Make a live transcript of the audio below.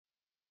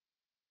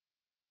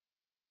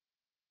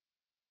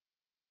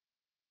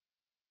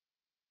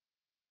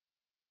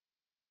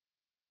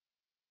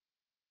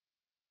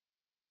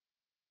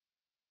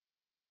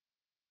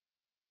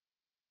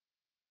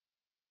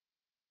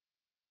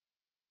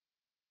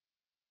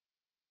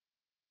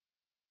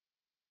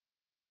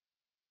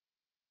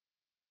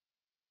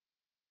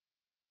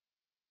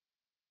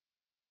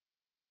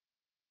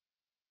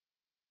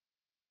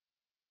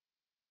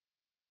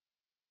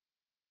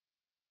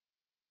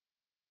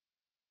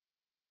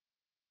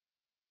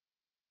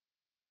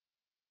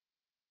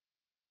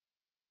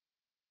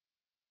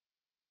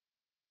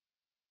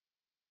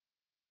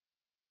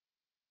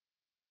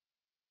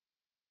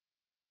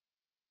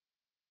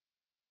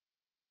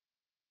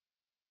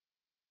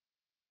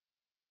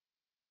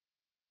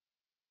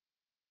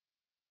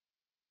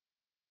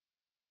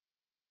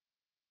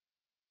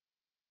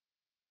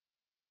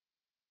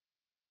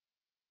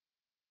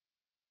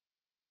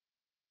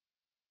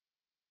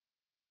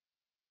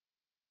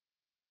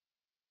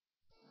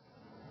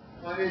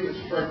My name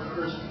is Prof.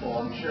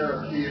 I'm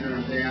Chair of Theater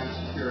and Dance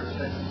here at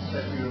Texas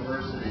Tech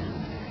University.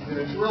 And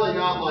it's really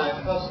not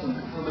my custom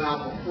to come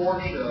out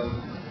before shows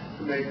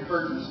to make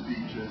curtain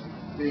speeches.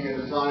 Being a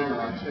designer,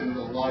 I tend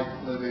to like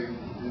living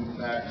in the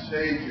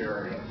backstage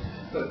area.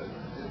 But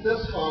at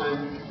this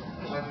time,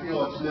 I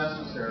feel it's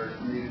necessary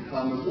for me to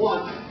come and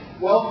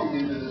welcome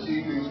you to this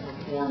evening's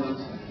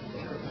performance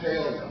of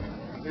Capalia.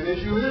 And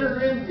as you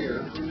enter in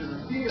here into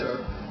the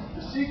theater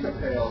to see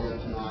Capalia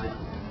tonight,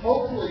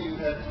 hopefully you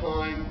had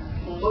time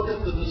to look at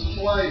the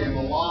display in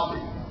the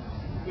lobby.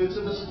 It's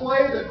a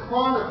display that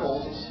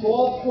chronicles a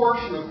small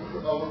portion of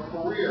a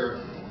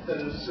career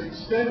that has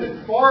extended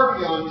far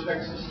beyond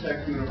Texas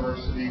Tech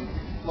University,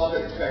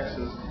 Lubbock,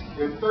 Texas,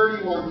 and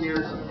 31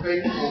 years of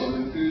faithful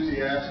and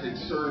enthusiastic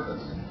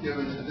service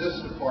given to this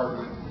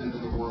department and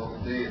to the world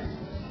of dance.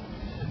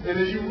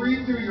 And as you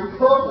read through your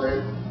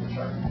program,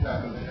 which I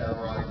happen to have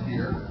right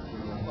here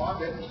in my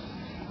pocket,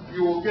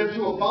 you will get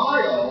to a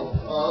bio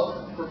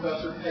of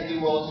Professor Peggy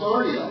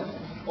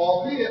Willis-Aarnio,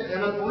 albeit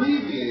an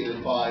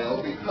abbreviated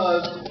bio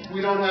because we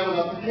don't have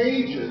enough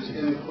pages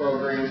in the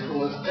program to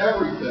list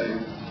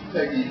everything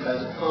Peggy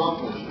has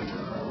accomplished in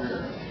her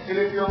career. And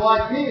if you're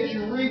like me, as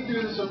you read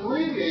through this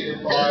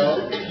abbreviated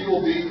bio, you will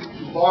be,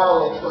 to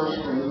borrow a term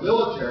from the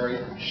military,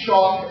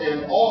 shocked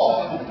and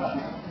awed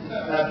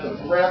at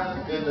the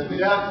breadth and the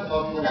depth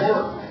of the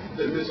work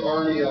that Ms.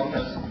 Aarnio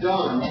has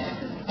done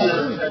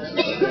here at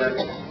Texas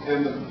Tech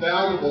and the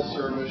valuable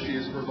service she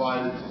has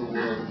provided to the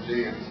world of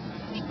dance.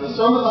 Now,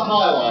 some of the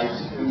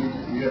highlights, and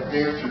we have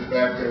dancers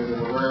back there that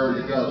are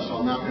raring to go,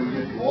 so I'm not going to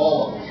get to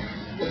all of them,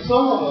 but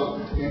some of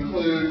them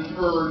include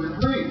her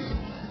degrees.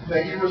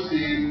 Peggy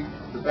received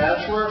the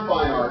Bachelor of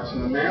Fine Arts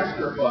and the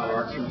Master of Fine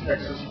Arts from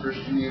Texas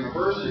Christian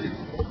University.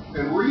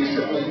 And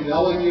recently,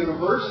 Mellon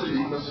University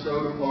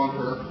bestowed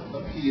upon her a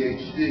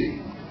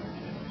PhD.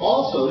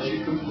 Also,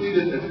 she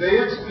completed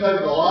advanced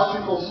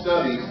pedagogical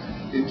studies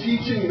in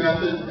teaching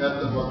methods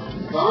at the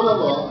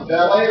Ivanova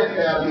Ballet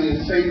Academy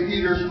in St.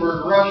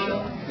 Petersburg,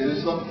 Russia. It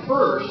is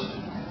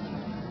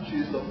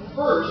she's the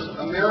first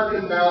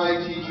American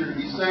ballet teacher to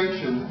be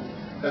sanctioned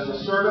as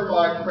a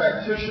certified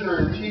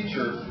practitioner and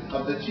teacher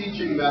of the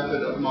teaching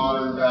method of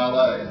modern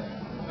ballet.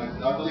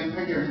 I believe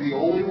Peggy is the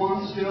only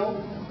one still.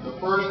 The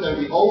first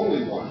and the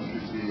only one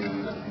should be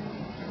in there.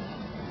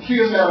 She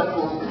has had a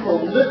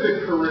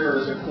prolific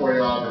career as a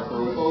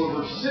choreographer with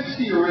over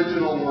 60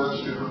 original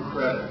works to her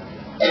credit.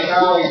 The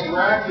ballet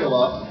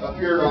Dracula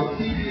appeared on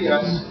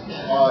PBS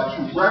to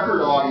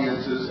record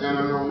audiences and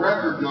in a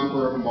record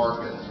number of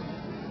markets.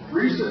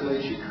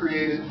 Recently, she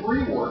created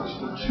 3 works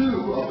for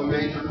 2 of the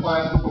major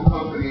classical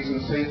companies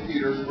in St.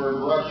 Petersburg,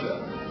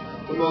 Russia.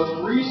 The most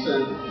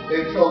recent,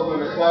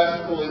 Beethoven, A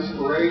Classical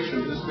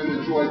Inspiration, has been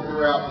enjoyed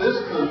throughout this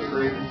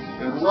country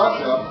and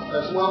Russia,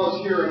 as well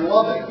as here in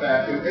Lubbock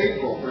back in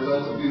April, for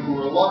those of you who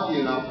were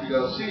lucky enough to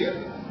go see it.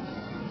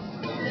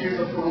 She's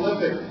a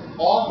prolific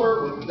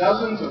author with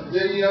dozens of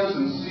videos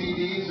and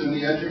CDs in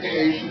the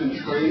education and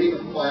training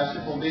of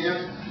classical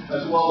dance,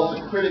 as well as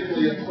a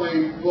critically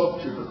acclaimed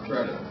book to her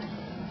credit.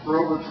 For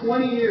over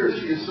 20 years,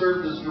 she has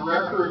served as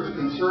director of the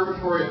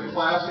Conservatory of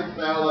Classic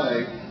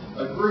Ballet,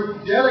 a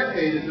group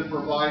dedicated to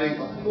providing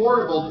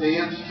affordable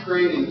dance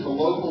training to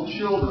local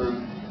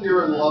children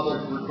here in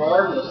Lubbock,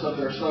 regardless of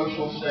their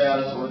social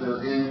status or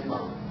their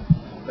income.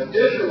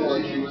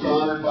 Additionally, she was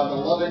honored by the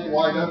Lubbock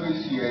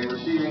YWCA,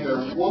 receiving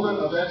their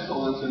Woman of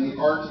Excellence in the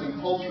Arts and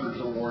Cultures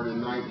Award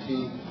in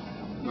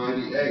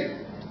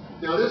 1998.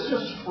 Now, this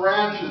just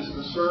scratches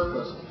the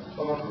surface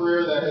of a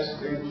career that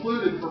has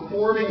included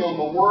performing on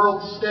the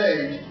world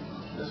stage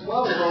as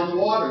well as on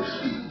water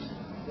skis.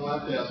 We'll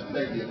have to ask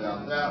Peggy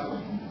about that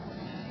one.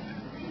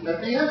 At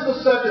the end of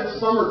the second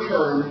summer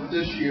term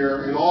this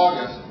year, in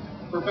August,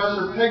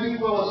 Professor Peggy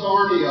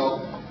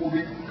Willis-Aarnio will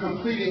be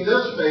completing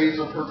this phase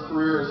of her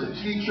career as a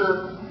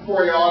teacher,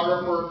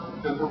 choreographer,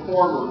 and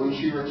performer when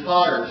she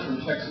retires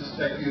from Texas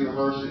Tech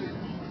University.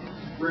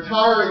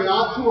 Retiring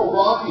not to a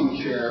rocking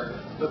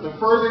chair, but the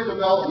further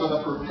development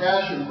of her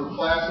passion for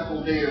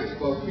classical dance,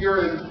 both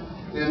here in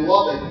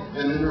Lubbock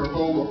and in her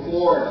home of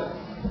Florida.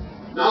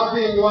 Not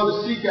being one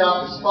to seek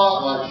out the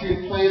spotlight, she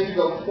had planned to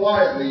go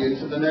quietly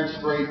into the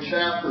next great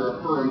chapter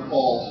of her and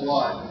Paul's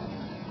life.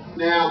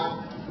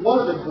 Now, one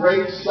of the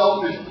great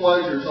selfish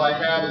pleasures I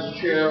have as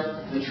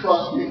chair, and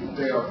trust me,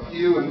 they are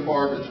few and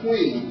far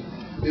between,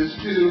 is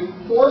to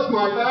force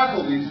my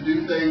faculty to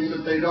do things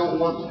that they don't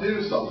want to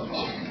do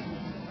sometimes.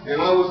 And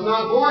I was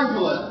not going to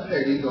let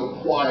Peggy go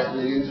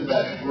quietly into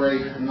that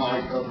great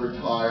night of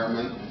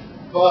retirement,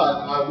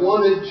 but I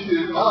wanted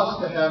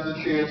us to have the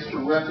chance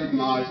to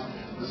recognize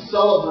the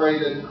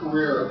celebrated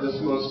career of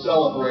this most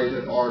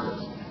celebrated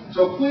artist.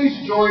 So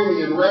please join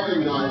me in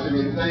recognizing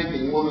and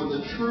thanking one of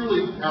the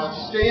truly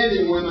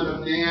outstanding women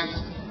of dance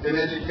and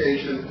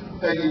education,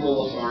 Peggy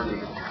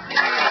Willis-Aarnio.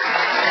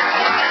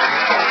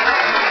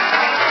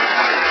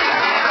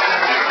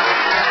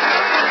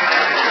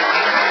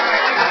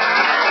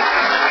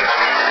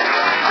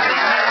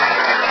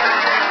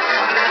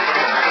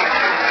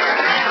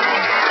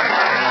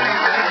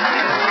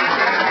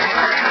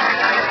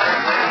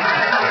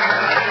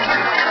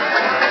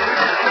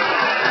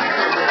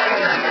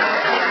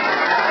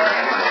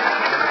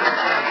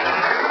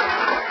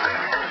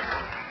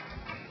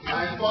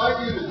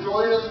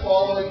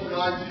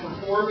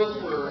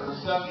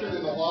 reception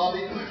in the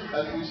lobby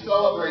as we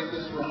celebrate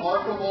this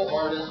remarkable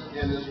artist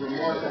and this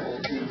remarkable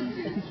human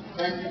being.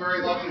 Thank you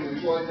very much and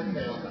enjoy the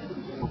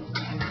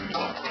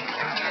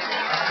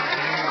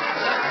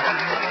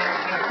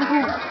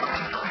panel.